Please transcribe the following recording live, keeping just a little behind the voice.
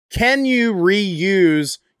Can you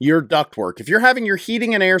reuse your ductwork? If you're having your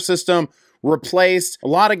heating and air system replaced, a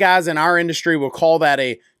lot of guys in our industry will call that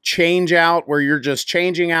a change out, where you're just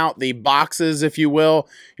changing out the boxes, if you will.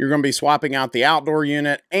 You're going to be swapping out the outdoor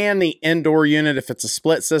unit and the indoor unit if it's a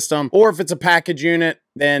split system, or if it's a package unit,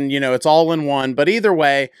 then, you know, it's all in one. But either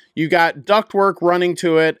way, you got ductwork running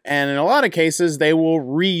to it, and in a lot of cases, they will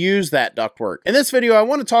reuse that ductwork. In this video, I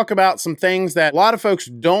want to talk about some things that a lot of folks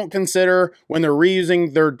don't consider when they're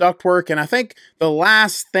reusing their ductwork, and I think the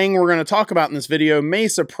last thing we're going to talk about in this video may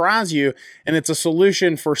surprise you, and it's a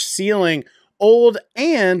solution for sealing old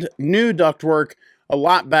and new ductwork a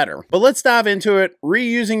lot better. But let's dive into it.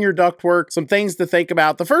 Reusing your ductwork, some things to think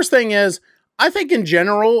about. The first thing is, I think in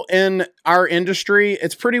general in our industry,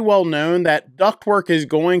 it's pretty well known that ductwork is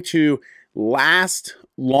going to last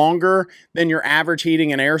longer than your average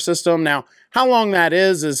heating and air system. Now, how long that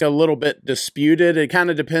is a little bit disputed. It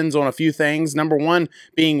kind of depends on a few things. Number one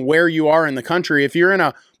being where you are in the country. If you're in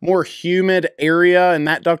a more humid area and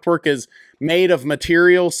that ductwork is made of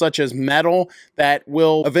materials such as metal that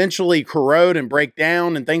will eventually corrode and break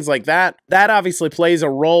down and things like that, that obviously plays a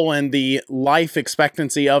role in the life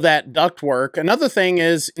expectancy of that ductwork. Another thing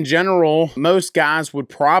is, in general, most guys would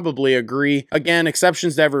probably agree, again,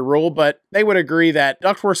 exceptions to every rule, but they would agree that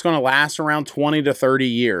ductwork's going to last around 20 to 30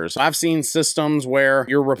 years. I've seen systems where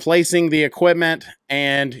you're replacing the equipment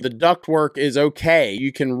and the ductwork is okay.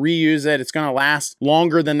 You can reuse it. It's going to last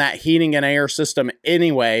longer than that heating and air system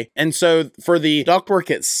anyway. And so for the ductwork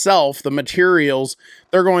itself, the materials,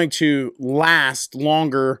 they're going to last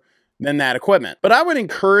longer than that equipment. But I would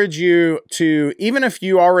encourage you to, even if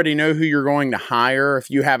you already know who you're going to hire, if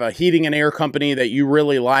you have a heating and air company that you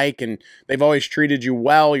really like and they've always treated you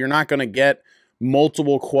well, you're not going to get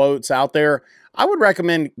multiple quotes out there. I would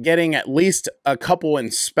recommend getting at least a couple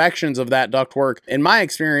inspections of that ductwork. In my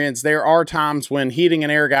experience, there are times when heating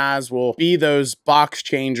and air guys will be those box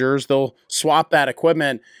changers. They'll swap that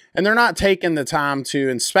equipment and they're not taking the time to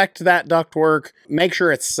inspect that ductwork, make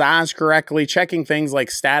sure it's sized correctly, checking things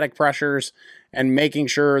like static pressures, and making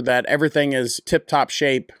sure that everything is tip-top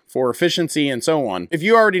shape for efficiency and so on. If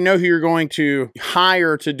you already know who you're going to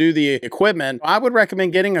hire to do the equipment, I would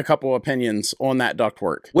recommend getting a couple opinions on that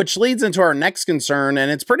ductwork, which leads into our next concern,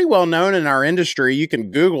 and it's pretty well known in our industry. You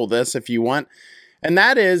can Google this if you want, and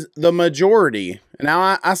that is the majority.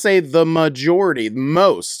 Now, I say the majority,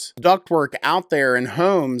 most ductwork out there in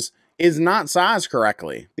homes is not sized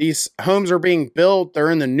correctly. These homes are being built, they're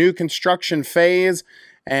in the new construction phase,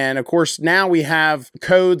 and of course, now we have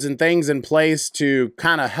codes and things in place to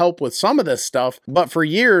kind of help with some of this stuff. But for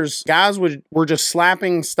years, guys were just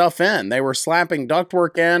slapping stuff in. They were slapping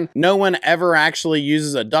ductwork in. No one ever actually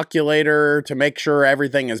uses a ductulator to make sure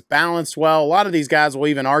everything is balanced well. A lot of these guys will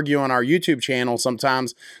even argue on our YouTube channel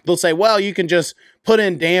sometimes. They'll say, well, you can just put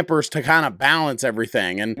in dampers to kind of balance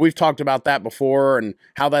everything. And we've talked about that before and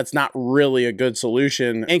how that's not really a good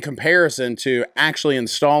solution in comparison to actually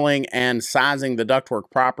installing and sizing the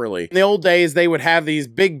ductwork properly. In the old days, they would have these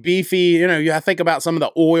big beefy, you know, I think about some of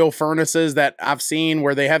the oil furnaces that I've seen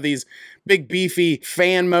where they have these big beefy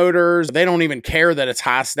fan motors. They don't even care that it's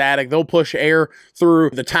high static. They'll push air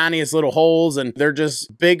through the tiniest little holes, and they're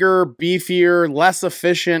just bigger, beefier, less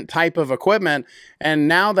efficient type of equipment. And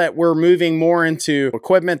now that we're moving more into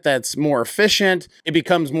equipment that's more efficient, it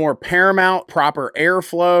becomes more paramount, proper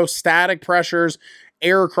airflow, static pressures,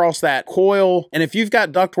 air across that coil. And if you've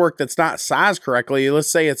got ductwork that's not sized correctly, let's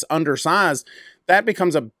say it's undersized, that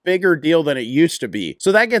becomes a bigger deal than it used to be.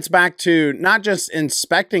 So that gets back to not just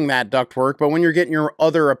inspecting that ductwork, but when you're getting your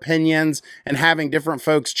other opinions and having different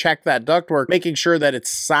folks check that ductwork, making sure that it's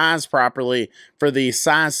sized properly for the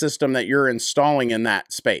size system that you're installing in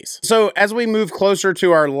that space. So as we move closer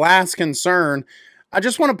to our last concern, I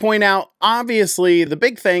just want to point out, obviously, the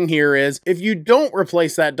big thing here is if you don't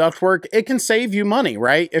replace that ductwork, it can save you money,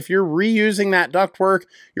 right? If you're reusing that ductwork,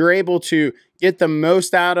 you're able to get the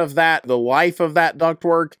most out of that, the life of that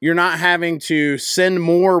ductwork. You're not having to send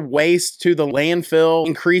more waste to the landfill,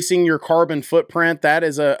 increasing your carbon footprint. That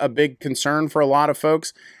is a big concern for a lot of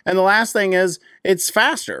folks. And the last thing is it's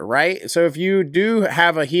faster, right? So if you do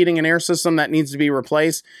have a heating and air system that needs to be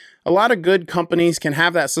replaced, a lot of good companies can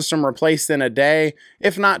have that system replaced in a day,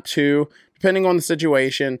 if not two, depending on the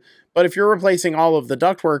situation. But if you're replacing all of the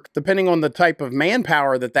ductwork, depending on the type of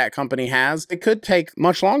manpower that that company has, it could take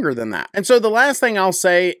much longer than that. And so the last thing I'll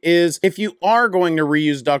say is if you are going to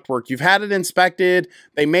reuse ductwork, you've had it inspected,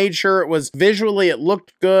 they made sure it was visually, it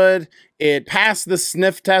looked good, it passed the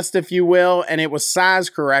sniff test, if you will, and it was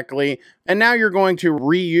sized correctly, and now you're going to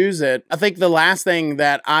reuse it. I think the last thing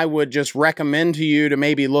that I would just recommend to you to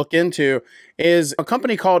maybe look into is a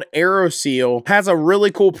company called Aeroseal has a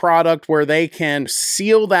really cool product where they can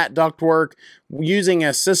seal that ductwork using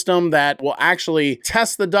a system that will actually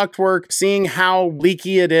test the ductwork, seeing how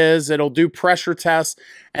leaky it is. It'll do pressure tests,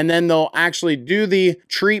 and then they'll actually do the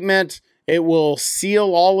treatment. It will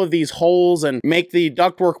seal all of these holes and make the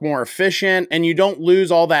ductwork more efficient, and you don't lose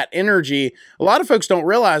all that energy. A lot of folks don't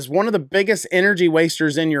realize one of the biggest energy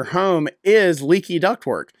wasters in your home is leaky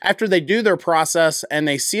ductwork. After they do their process and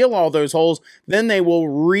they seal all those holes, then they will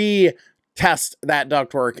test that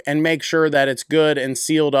ductwork and make sure that it's good and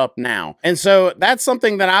sealed up now. And so that's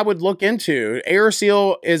something that I would look into.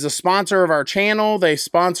 Aeroseal is a sponsor of our channel. They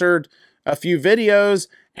sponsored a few videos,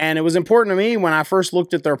 and it was important to me when I first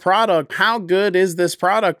looked at their product. How good is this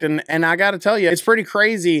product? And I got to tell you, it's pretty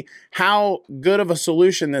crazy how good of a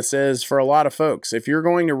solution this is for a lot of folks. If you're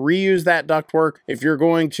going to reuse that ductwork, if you're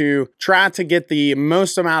going to try to get the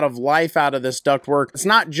most amount of life out of this ductwork, it's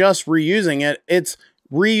not just reusing it, it's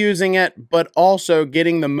reusing it, but also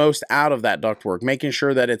getting the most out of that ductwork, making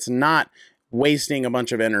sure that it's not wasting a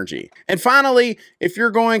bunch of energy. And finally, if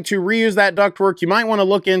you're going to reuse that ductwork, you might want to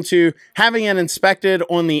look into having it inspected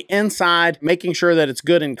on the inside, making sure that it's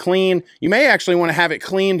good and clean. You may actually want to have it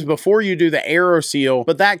cleaned before you do the Aeroseal,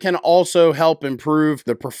 but that can also help improve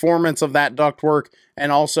the performance of that ductwork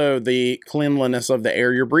and also the cleanliness of the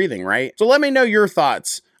air you're breathing, right? So let me know your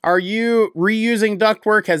thoughts. Are you reusing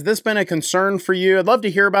ductwork? Has this been a concern for you? I'd love to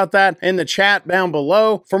hear about that in the chat down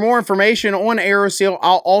below. For more information on Aeroseal,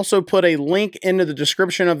 I'll also put a link into the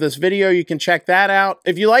description of this video. You can check that out.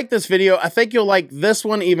 If you like this video, I think you'll like this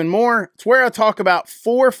one even more. It's where I talk about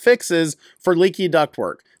 4 fixes for leaky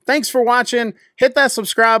ductwork. Thanks for watching. Hit that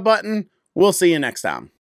subscribe button. We'll see you next time.